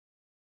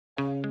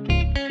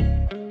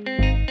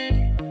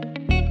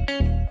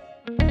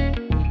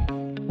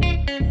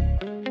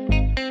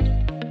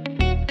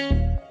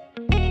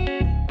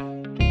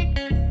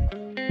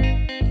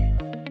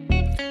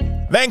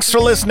Thanks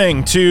for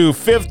listening to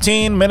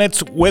 15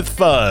 Minutes with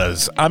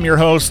Fuzz. I'm your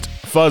host,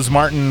 Fuzz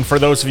Martin, for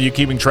those of you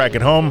keeping track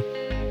at home.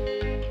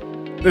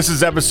 This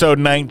is episode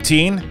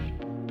 19.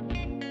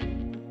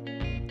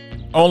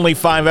 Only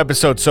 5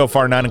 episodes so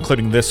far, not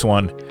including this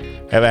one,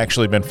 have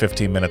actually been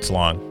 15 minutes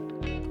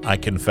long. I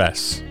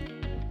confess.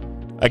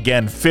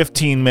 Again,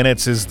 15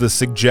 minutes is the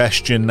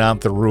suggestion,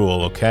 not the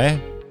rule,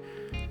 okay?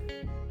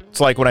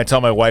 It's like when I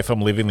tell my wife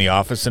I'm leaving the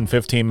office in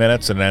 15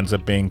 minutes and it ends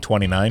up being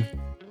 29.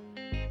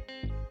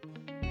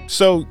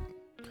 So,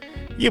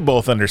 you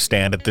both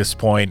understand at this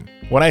point.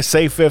 When I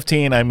say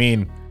 15, I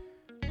mean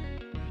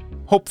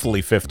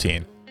hopefully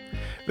 15.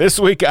 This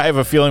week, I have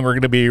a feeling we're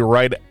going to be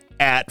right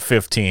at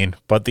 15,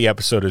 but the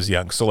episode is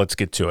young, so let's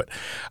get to it.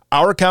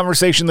 Our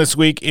conversation this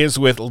week is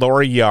with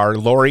Lori Yahr.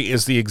 Lori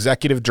is the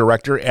executive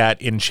director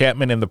at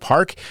Enchantment in the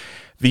Park,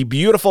 the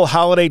beautiful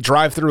holiday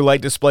drive-through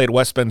light display at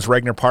West Bend's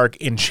Regner Park.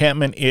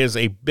 Enchantment is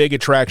a big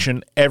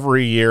attraction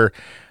every year.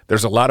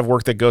 There's a lot of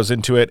work that goes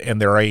into it,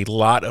 and there are a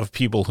lot of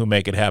people who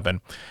make it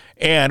happen.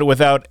 And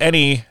without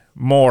any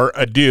more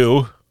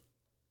ado,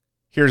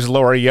 here's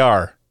Lori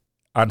Yahr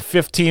on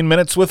 15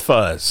 Minutes with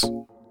Fuzz.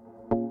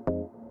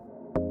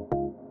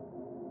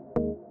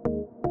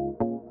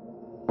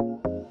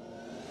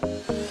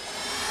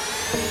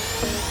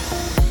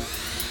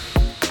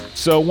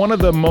 So one of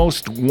the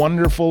most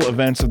wonderful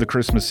events of the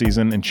Christmas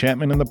season,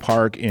 Enchantment in the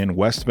Park in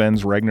West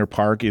Bend's Regner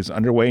Park, is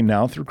underway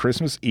now through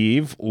Christmas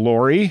Eve.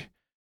 Lori,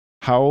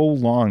 how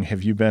long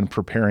have you been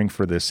preparing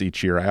for this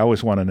each year? I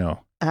always want to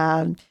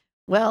know.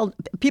 Well,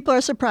 people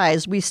are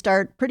surprised. We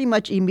start pretty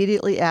much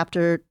immediately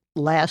after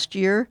last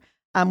year.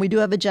 We do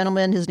have a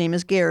gentleman. His name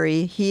is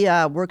Gary. He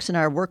works in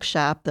our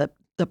workshop.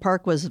 The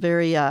park was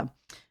very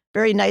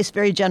nice,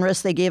 very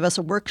generous. They gave us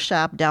a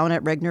workshop down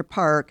at Regner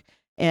Park,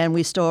 and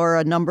we store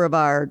a number of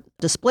our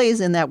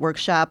displays in that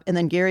workshop. And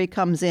then Gary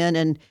comes in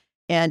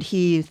and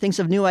he thinks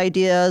of new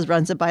ideas,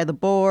 runs it by the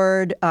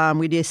board.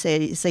 We do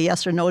say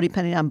yes or no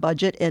depending on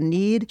budget and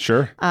need.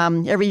 Sure.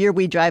 Every year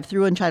we drive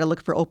through and try to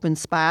look for open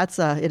spots.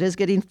 It is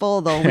getting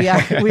full though. We are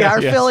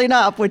yes. Filling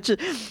up, which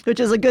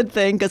is a good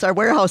thing because our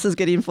warehouse is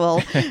getting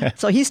full.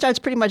 So he starts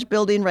pretty much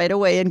building right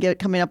away and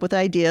coming up with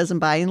ideas and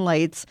buying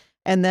lights.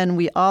 And then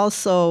we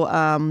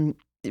also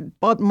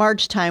about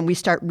March time we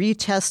start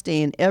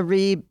retesting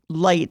every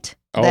light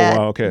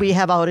that we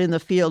have out in the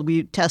field.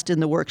 We test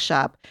in the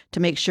workshop to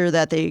make sure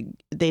that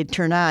they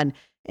turn on.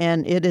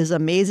 And it is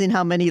amazing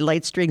how many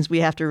light strings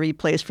we have to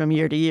replace from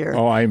year to year.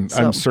 Oh, I'm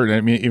certain.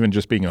 I mean, even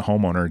just being a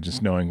homeowner,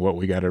 just knowing what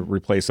we got to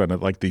replace on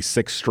it, like the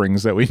 6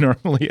 strings that we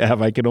normally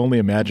have, I can only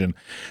imagine.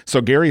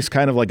 So Gary's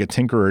kind of like a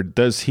tinkerer.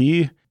 Does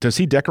he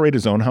decorate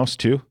his own house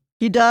too?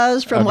 He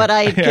does, from what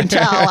I can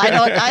tell.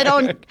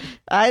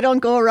 I don't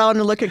go around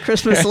and look at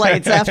Christmas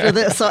lights after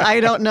this, so I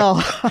don't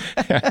know.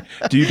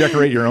 Do you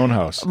decorate your own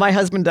house? My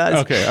husband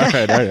does. Okay, all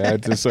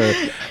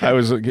right. I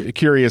was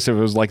curious if it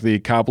was like the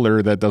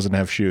cobbler that doesn't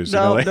have shoes.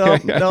 No,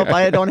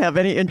 I don't have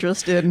any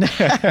interest in.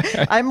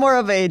 I'm more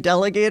of a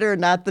delegator,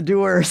 not the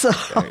doer. So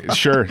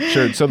Sure.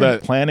 So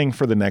the planning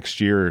for the next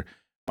year.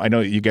 I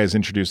know you guys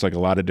introduced like a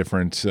lot of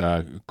different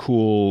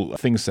cool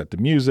things set to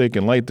music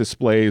and light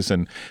displays,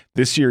 and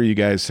this year you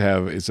guys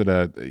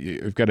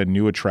you've got a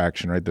new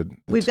attraction, right?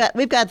 We've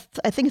got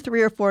I think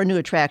 3 or 4 new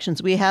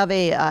attractions. We have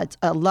a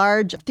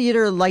large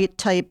theater light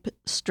type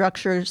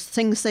structure,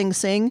 Sing Sing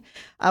Sing.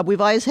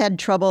 We've always had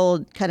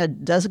trouble kind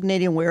of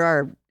designating where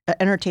our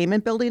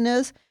entertainment building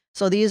is.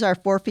 So these are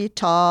 4 feet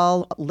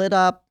tall, lit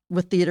up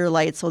with theater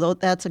lights. So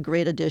that's a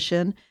great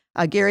addition.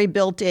 Gary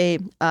built he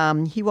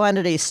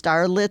wanted a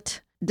starlit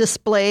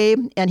display,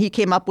 and he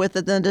came up with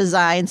the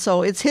design.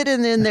 So it's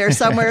hidden in there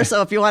somewhere.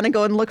 So if you want to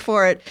go and look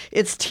for it,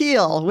 it's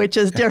teal, which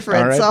is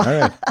different. All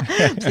right.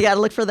 So you got to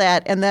look for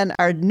that. And then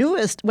our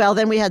newest,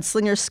 then we had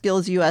Slinger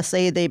Skills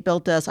USA. They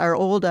built us our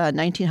old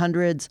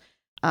 1900s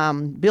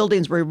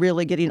buildings were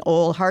really getting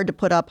old, hard to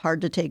put up, hard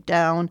to take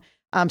down.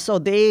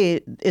 So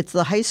it's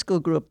the high school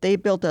group. They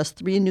built us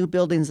 3 new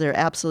buildings. They're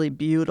absolutely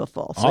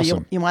beautiful. So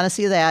awesome. You want to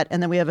see that.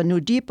 And then we have a new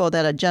depot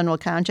that a general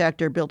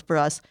contractor built for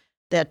us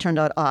that turned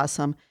out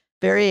awesome.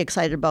 Very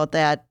excited about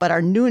that. But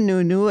our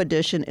new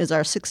addition is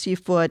our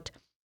 60-foot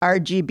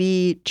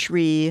RGB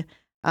tree.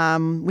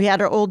 We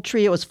had our old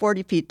tree. It was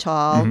 40 feet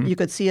tall. Mm-hmm. You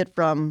could see it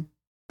from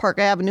Park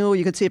Avenue.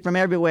 You could see it from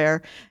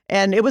everywhere.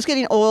 And it was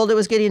getting old. It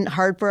was getting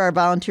hard for our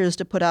volunteers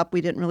to put up.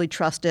 We didn't really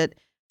trust it.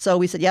 So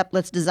we said, yep,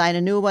 let's design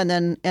a new one.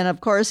 And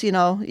of course, we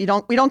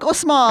don't go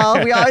small.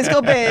 We always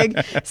go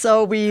big.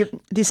 So we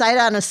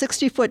decided on a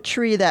 60-foot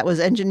tree that was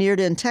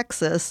engineered in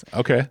Texas.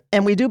 Okay.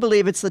 And we do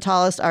believe it's the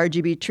tallest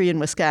RGB tree in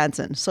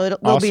Wisconsin. So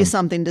it will be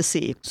something to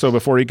see. So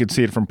before you could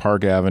see it from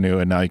Park Avenue,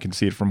 and now you can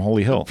see it from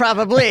Holy Hill.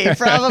 Probably.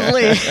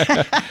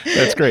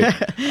 That's great.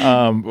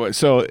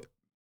 So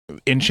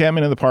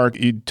Enchantment in the Park,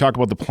 you talk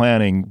about the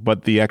planning,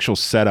 but the actual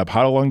setup,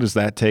 how long does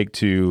that take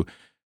to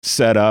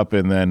set up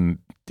and then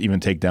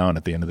even take down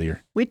at the end of the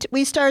year?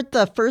 We start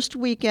the first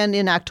weekend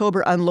in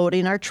October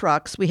unloading our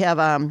trucks. We have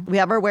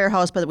our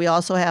warehouse, but we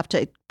also have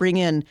to bring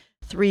in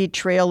 3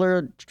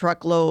 trailer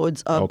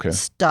truckloads of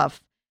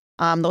stuff.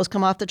 Those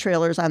come off the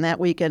trailers on that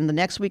weekend. The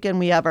next weekend,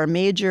 we have our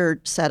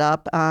major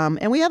setup,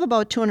 and we have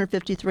about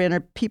 250,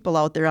 300 people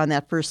out there on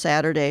that first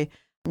Saturday.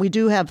 We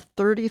do have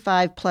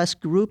 35 plus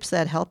groups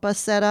that help us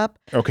set up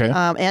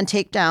and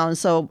take down.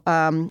 So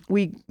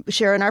we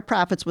share in our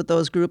profits with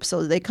those groups.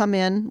 So they come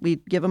in, we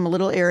give them a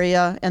little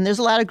area. And there's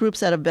a lot of groups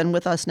that have been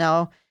with us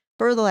now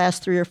for the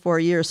last 3 or 4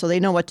 years. So they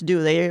know what to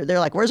do. They're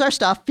like, where's our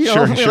stuff? We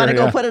want to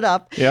go put it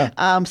up.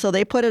 Yeah. So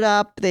they put it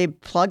up, they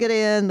plug it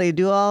in, they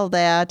do all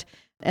that.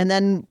 And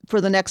then for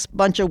the next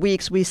bunch of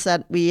weeks, we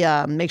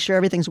make sure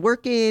everything's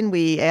working.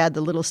 We add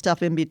the little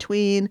stuff in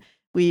between.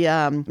 We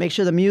make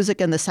sure the music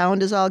and the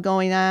sound is all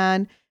going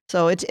on.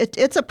 So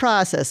it's a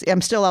process.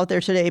 I'm still out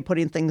there today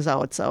putting things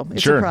out. So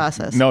it's a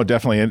process. No,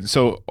 definitely. And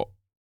so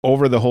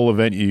over the whole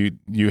event,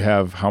 you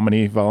have how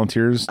many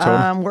volunteers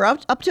total? We're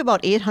up to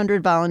about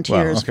 800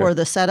 volunteers for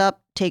the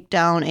setup,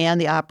 takedown,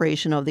 and the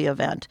operation of the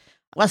event.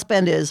 West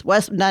Bend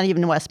not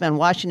even West Bend,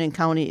 Washington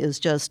County is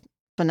just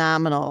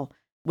phenomenal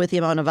with the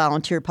amount of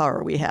volunteer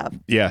power we have.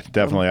 Yeah,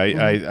 definitely.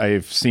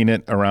 I've seen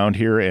it around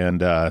here,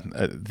 and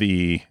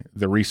the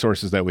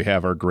resources that we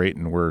have are great,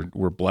 and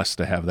we're blessed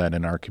to have that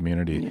in our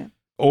community. Yeah.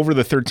 Over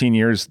the 13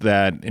 years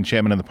that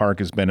Enchantment in the Park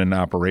has been in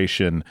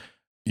operation,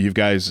 you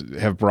guys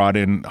have brought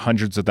in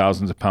hundreds of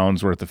thousands of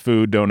pounds worth of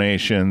food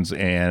donations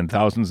and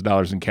thousands of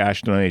dollars in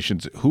cash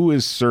donations. Who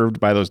is served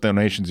by those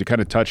donations? You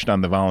kind of touched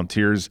on the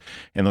volunteers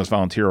and those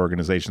volunteer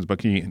organizations, but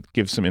can you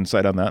give some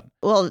insight on that?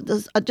 Well,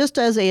 just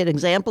as an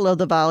example of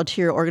the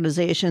volunteer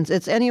organizations,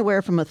 it's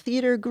anywhere from a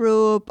theater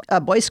group,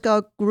 a Boy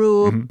Scout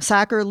group,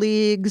 soccer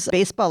leagues,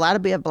 baseball.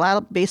 We have a lot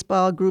of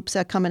baseball groups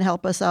that come and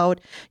help us out.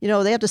 You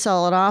know, they have to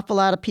sell an awful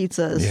lot of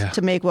pizzas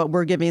to make what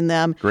we're giving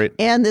them. Great.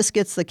 And this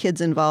gets the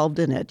kids involved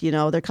in it. You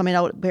know, they're coming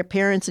out, their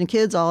parents and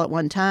kids all at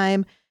one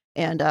time.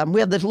 And we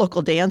have the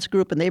local dance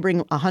group, and they bring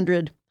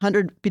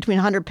between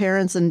 100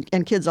 parents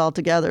and kids all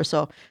together.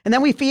 So, and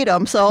then we feed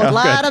them. So a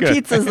lot of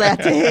pizzas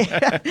that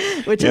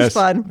day, which is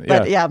fun.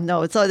 But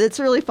so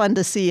it's really fun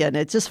to see, and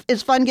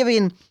it's fun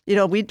giving. You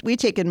know, we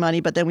take in money,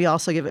 but then we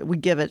also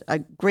give it a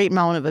great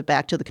amount of it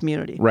back to the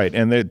community. Right,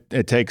 and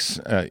it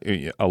takes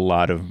a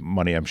lot of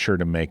money, I'm sure,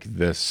 to make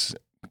this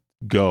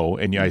go.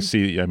 And I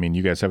see, I mean,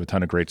 you guys have a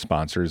ton of great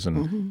sponsors.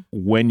 And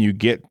when you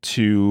get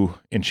to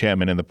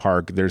Enchantment in the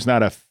Park, there's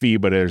not a fee,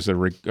 but there's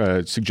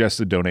a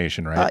suggested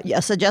donation, right?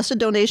 Yes, suggested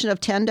donation of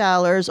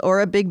 $10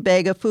 or a big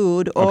bag of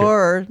food,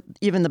 or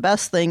even the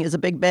best thing is a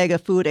big bag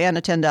of food and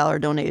a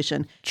 $10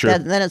 donation. Sure.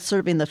 Then it's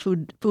serving the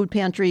food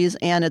pantries,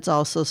 and it's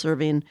also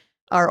serving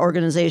our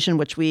organization,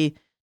 which we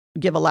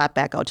give a lot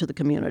back out to the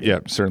community. Yeah,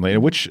 certainly.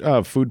 And which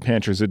food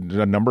pantries? Is it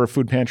a number of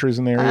food pantries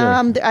in the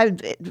area?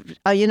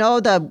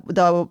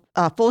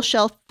 The Full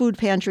Shelf Food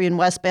Pantry in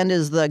West Bend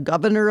is the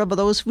governor of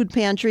those food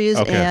pantries,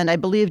 and I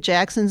believe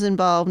Jackson's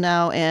involved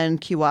now, and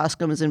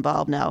Kewaskum is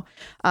involved now.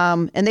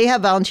 And they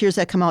have volunteers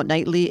that come out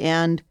nightly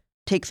and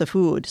take the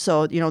food.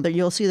 So, you know,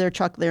 you'll see their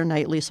truck there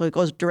nightly. So it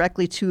goes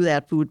directly to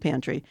that food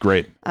pantry.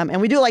 Great.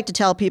 And we do like to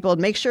tell people,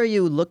 make sure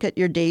you look at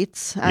your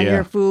dates on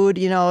your food.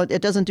 You know,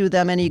 it doesn't do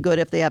them any good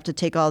if they have to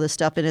take all this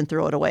stuff in and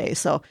throw it away.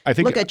 So I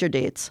think look at your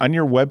dates. On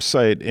your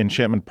website,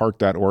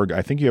 enchantmentpark.org,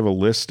 I think you have a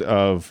list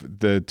of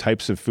the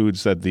types of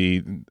foods that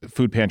the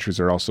food pantries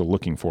are also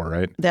looking for,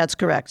 right? That's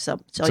correct. So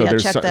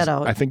check that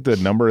out. I think the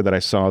number that I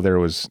saw there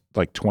was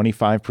like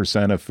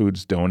 25% of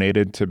foods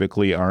donated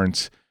typically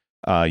aren't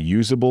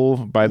usable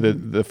by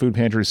the food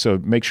pantry. So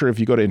make sure if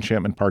you go to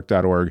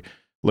enchantmentpark.org,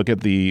 look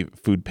at the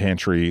food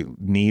pantry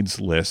needs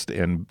list,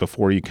 and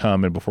before you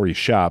come and before you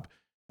shop,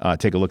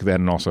 take a look at that.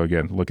 And also,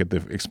 again, look at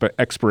the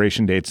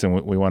expiration dates. And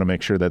we want to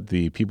make sure that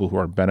the people who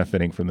are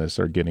benefiting from this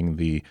are getting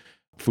the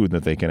food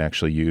that they can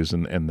actually use,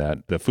 and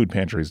that the food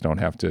pantries don't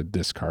have to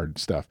discard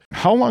stuff.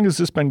 How long has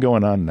this been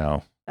going on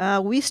now?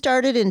 We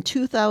started in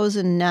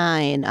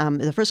 2009.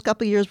 The first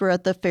couple of years were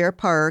at the Fair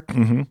Park.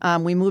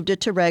 We moved it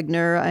to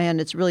Regner,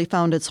 and it's really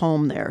found its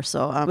home there.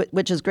 So,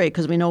 which is great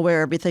because we know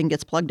where everything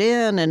gets plugged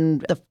in,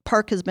 and the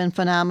park has been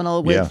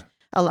phenomenal with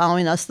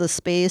allowing us the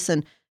space.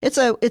 And it's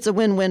a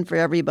win-win for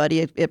everybody.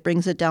 It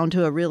brings it down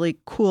to a really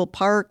cool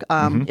park.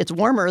 It's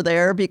warmer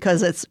there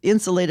because it's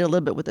insulated a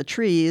little bit with the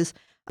trees.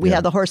 We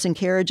have the horse and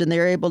carriage, and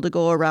they're able to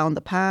go around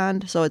the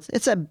pond. So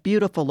it's a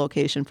beautiful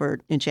location for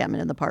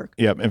Enchantment in the Park.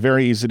 Yeah, and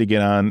very easy to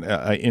get on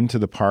into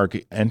the park.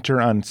 It's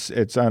on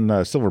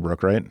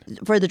Silverbrook, right?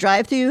 For the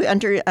drive-through,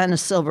 enter on a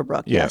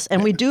Silverbrook, yes.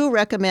 And we do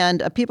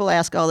recommend, people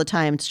ask all the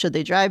time, should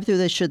they drive through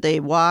this? Should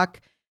they walk?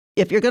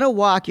 If you're going to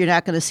walk, you're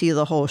not going to see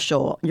the whole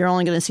show. You're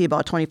only going to see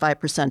about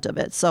 25% of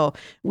it. So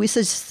we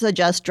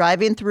suggest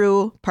driving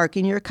through,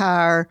 parking your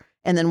car,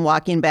 and then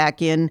walking back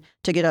in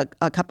to get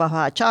a cup of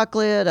hot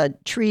chocolate, a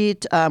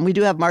treat. We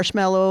do have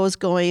marshmallows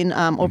going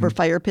over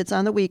fire pits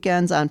on the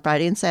weekends, on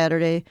Friday and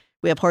Saturday.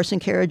 We have horse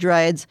and carriage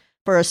rides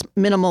for a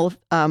minimal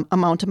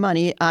amount of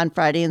money on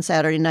Friday and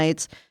Saturday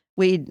nights.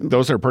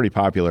 Those are pretty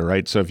popular,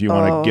 right? So if you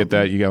want to get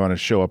that, you want to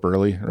show up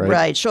early, right?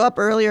 Right. Show up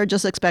early, or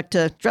just expect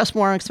to dress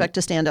warm, expect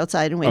to stand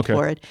outside and wait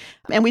for it.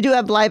 And we do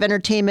have live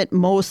entertainment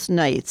most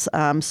nights.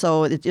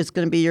 So it's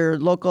going to be your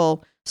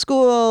local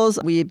schools.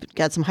 We've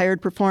got some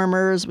hired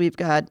performers. We've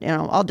got,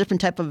 all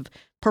different type of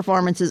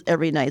performances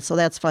every night. So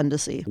that's fun to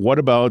see. What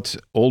about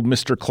old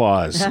Mr.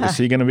 Claus? Is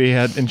he going to be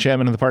at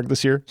Enchantment in the Park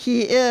this year?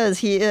 He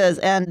is.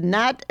 And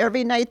not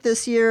every night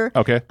this year.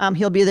 Okay.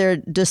 He'll be there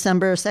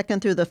December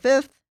 2nd through the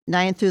 5th,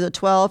 9th through the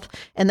 12th,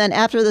 and then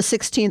after the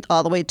 16th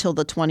all the way till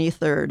the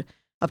 23rd.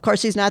 Of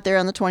course, he's not there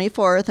on the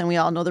 24th, and we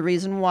all know the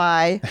reason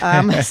why.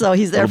 So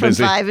he's there from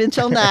 5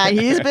 until 9.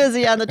 He's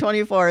busy on the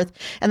 24th.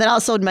 And then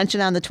also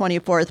mention on the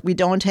 24th, we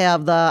don't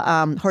have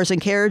the horse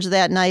and carriage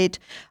that night,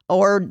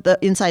 or the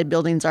inside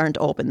buildings aren't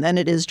open. Then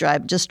it is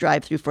just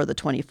drive through for the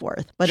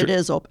 24th, but Sure. It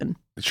is open.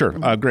 Sure.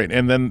 Great.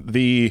 And then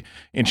the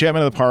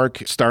Enchantment of the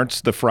Park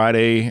starts the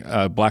Friday,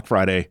 Black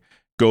Friday,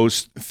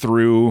 goes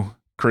through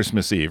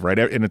Christmas Eve, right?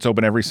 And it's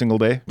open every single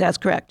day? That's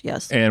correct,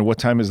 yes. And what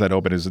time is that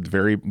open? Is it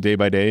very day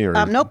by day? Or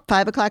Nope,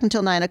 5 o'clock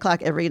until 9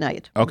 o'clock every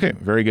night. Okay,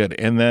 very good.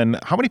 And then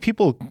how many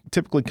people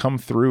typically come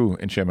through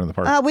Enchantment of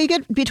the Park? We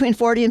get between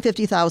 40 and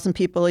 50,000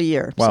 people a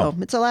year. Wow. So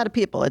it's a lot of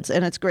people. It's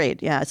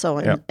great. Yeah. So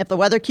if the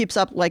weather keeps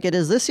up like it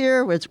is this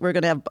year, we're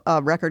going to have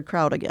a record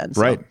crowd again.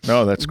 So. Right.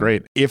 No, that's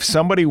great. If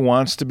somebody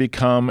wants to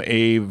become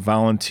a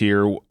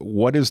volunteer,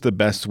 what is the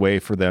best way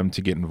for them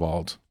to get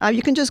involved?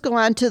 You can just go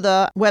on to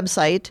the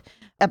website.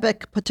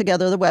 Epic put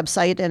together the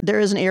website, and there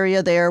is an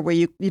area there where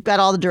you've got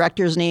all the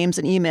directors' names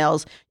and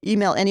emails.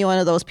 Email any one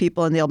of those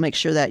people, and they'll make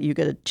sure that you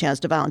get a chance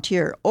to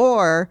volunteer.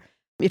 Or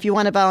if you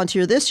want to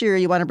volunteer this year,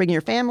 you want to bring your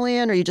family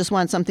in, or you just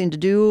want something to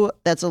do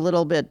that's a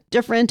little bit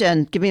different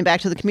and giving back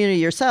to the community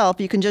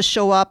yourself, you can just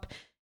show up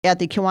at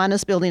the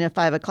Kiwanis building at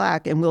 5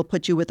 o'clock, and we'll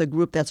put you with a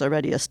group that's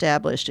already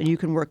established, and you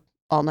can work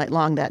all night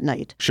long that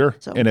night. Sure.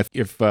 So. And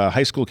if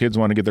high school kids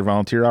want to get their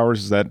volunteer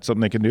hours, is that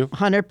something they can do?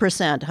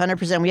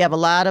 100%. We have a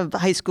lot of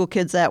high school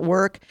kids that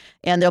work,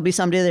 and there'll be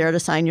somebody there to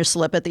sign your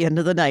slip at the end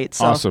of the night.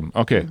 So. Awesome.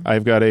 Okay.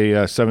 I've got a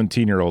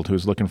 17-year-old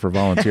who's looking for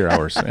volunteer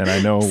hours, and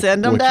I know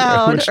send them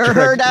down or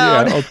her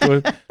down. Yeah,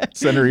 I'll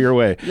send her your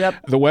way.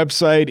 Yep. The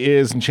website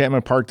is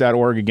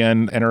enchantmentpark.org.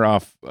 Again, enter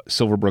off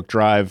Silverbrook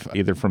Drive,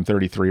 either from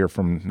 33 or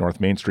from North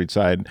Main Street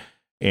side.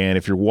 And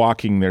if you're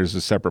walking, there's a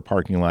separate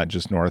parking lot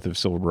just north of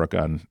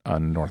Silverbrook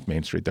on North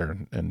Main Street there,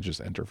 and just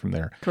enter from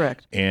there.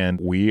 Correct.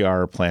 And we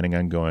are planning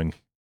on going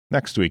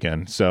next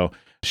weekend, so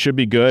should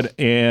be good.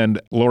 And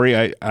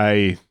Lori,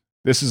 I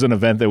this is an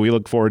event that we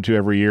look forward to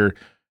every year.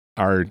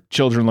 Our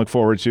children look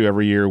forward to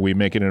every year. We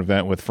make it an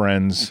event with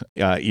friends.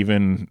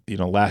 Even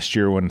last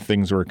year when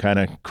things were kind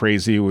of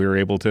crazy, we were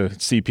able to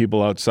see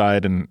people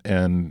outside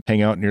and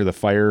hang out near the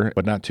fire,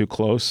 but not too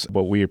close.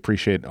 But we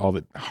appreciate all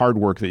the hard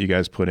work that you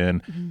guys put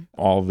in,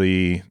 all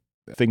the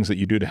things that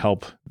you do to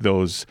help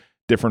those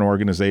different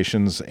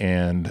organizations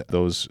and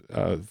those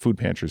food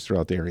pantries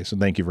throughout the area. So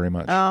thank you very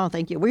much. Oh,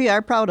 thank you. We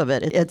are proud of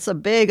it. It's a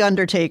big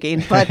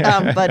undertaking, but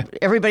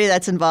everybody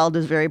that's involved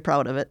is very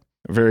proud of it.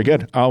 Very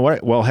good. All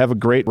right. Well, have a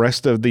great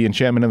rest of the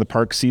Enchantment in the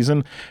Park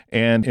season,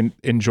 and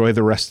enjoy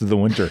the rest of the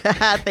winter.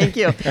 Thank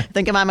you. I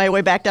think I'm on my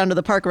way back down to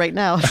the park right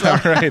now. So. All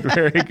right.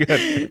 Very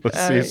good.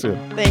 Let's see you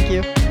soon. Thank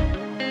you.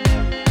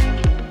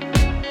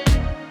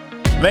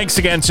 Thanks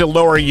again to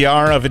Lori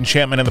Yar of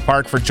Enchantment in the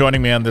Park for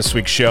joining me on this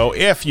week's show.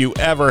 If you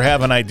ever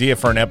have an idea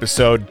for an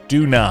episode,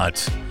 do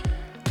not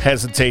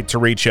hesitate to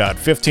reach out.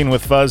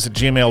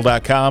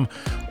 15withfuzz@gmail.com,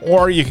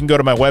 or you can go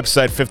to my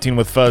website,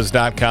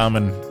 15withfuzz.com,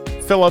 and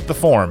fill out the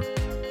form.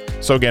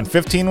 So again,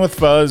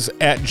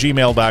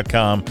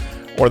 15withfuzz@gmail.com,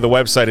 or the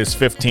website is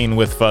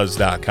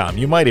 15withfuzz.com.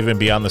 You might even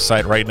be on the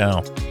site right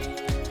now.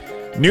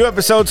 New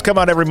episodes come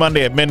out every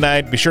Monday at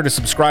midnight. Be sure to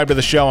subscribe to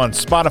the show on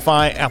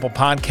Spotify, Apple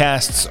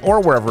Podcasts, or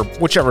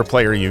whichever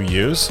player you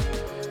use.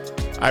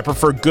 I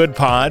prefer Good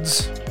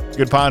Pods.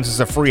 Good Pods is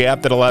a free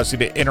app that allows you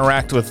to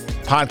interact with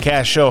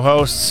podcast show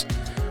hosts,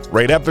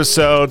 rate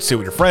episodes, see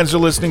what your friends are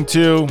listening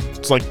to.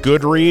 It's like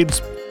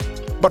Goodreads,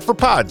 but for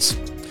pods.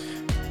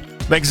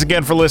 Thanks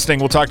again for listening.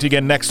 We'll talk to you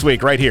again next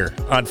week right here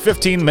on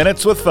 15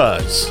 Minutes with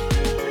Fuzz.